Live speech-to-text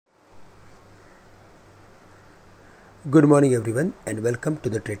Good morning, everyone, and welcome to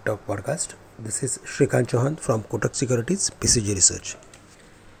the Trade Talk podcast. This is Shrikant Chouhan from Kotak Securities, PCG Research.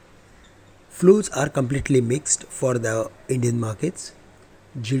 Flows are completely mixed for the Indian markets.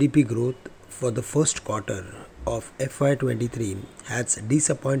 GDP growth for the first quarter of FY23 has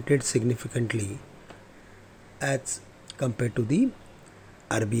disappointed significantly as compared to the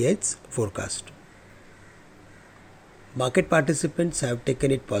RBI's forecast. Market participants have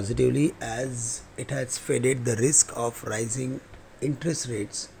taken it positively as it has faded the risk of rising interest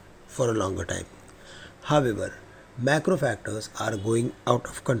rates for a longer time. However, macro factors are going out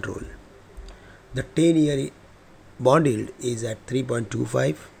of control. The 10-year bond yield is at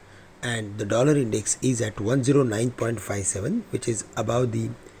 3.25 and the dollar index is at 109.57, which is above the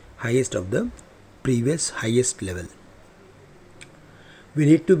highest of the previous highest level. We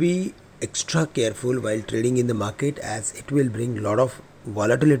need to be extra careful while trading in the market as it will bring a lot of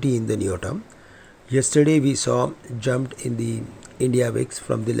volatility in the near term. Yesterday we saw jumped in the India VIX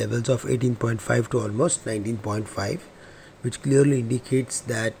from the levels of 18.5 to almost 19.5, which clearly indicates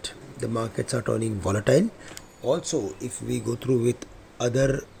that the markets are turning volatile. Also, if we go through with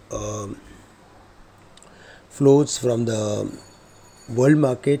other flows from the world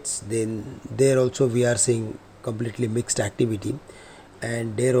markets, then there also we are seeing completely mixed activity,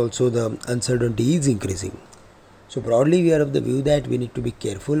 and there also the uncertainty is increasing. So broadly we are of the view that we need to be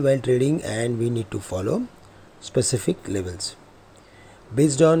careful while trading and we need to follow specific levels.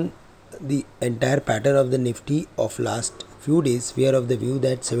 Based on the entire pattern of the Nifty of last few days, we are of the view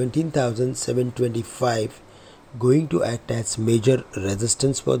that 17,725 going to act as major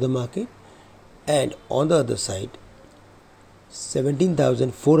resistance for the market, and on the other side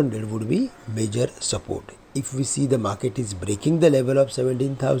 17,400 would be major support. If we see the market is breaking the level of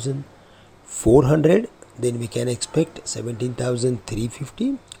 17,400, then we can expect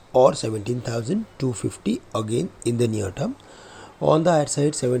 17,350 or 17,250 again in the near term. On the higher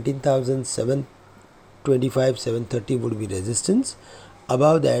side, 17,725, 730 would be resistance.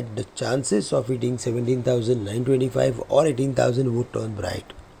 Above that, the chances of hitting 17,925 or 18,000 would turn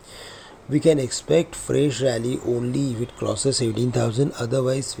bright. We can expect fresh rally only if it crosses 18,000.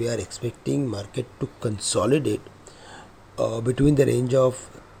 Otherwise, we are expecting market to consolidate between the range of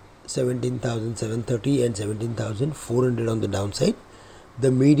 17,730 and 17,400 on the downside.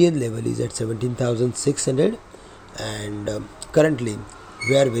 The median level is at 17,600 and currently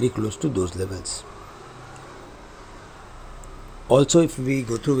we are very close to those levels. Also, if we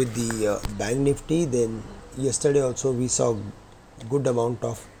go through with the Bank Nifty, then yesterday also we saw good amount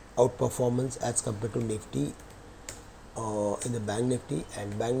of outperformance as compared to Nifty in the Bank Nifty,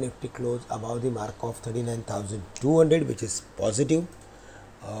 and Bank Nifty closed above the mark of 39,200, which is positive.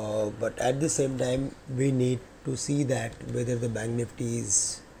 But at the same time, we need to see that whether the Bank Nifty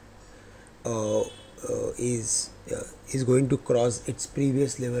is going to cross its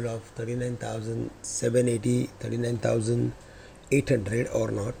previous level of 39,780, 39,800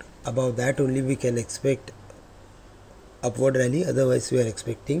 or not. Above that only we can expect upward rally. Otherwise, we are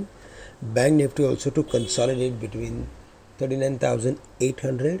expecting Bank Nifty also to consolidate between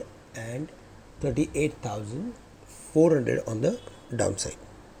 39,800 and 38,400 on the downside.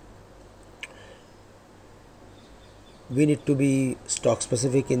 We need to be stock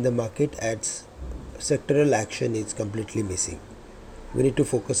specific in the market as sectoral action is completely missing. We need to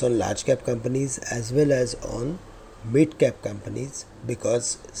focus on large cap companies as well as on mid cap companies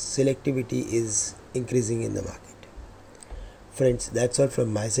because selectivity is increasing in the market. Friends, that's all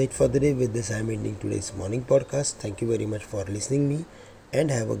from my side for the day. With this, I am ending today's morning podcast. Thank you very much for listening me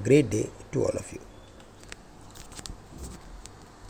and have a great day to all of you.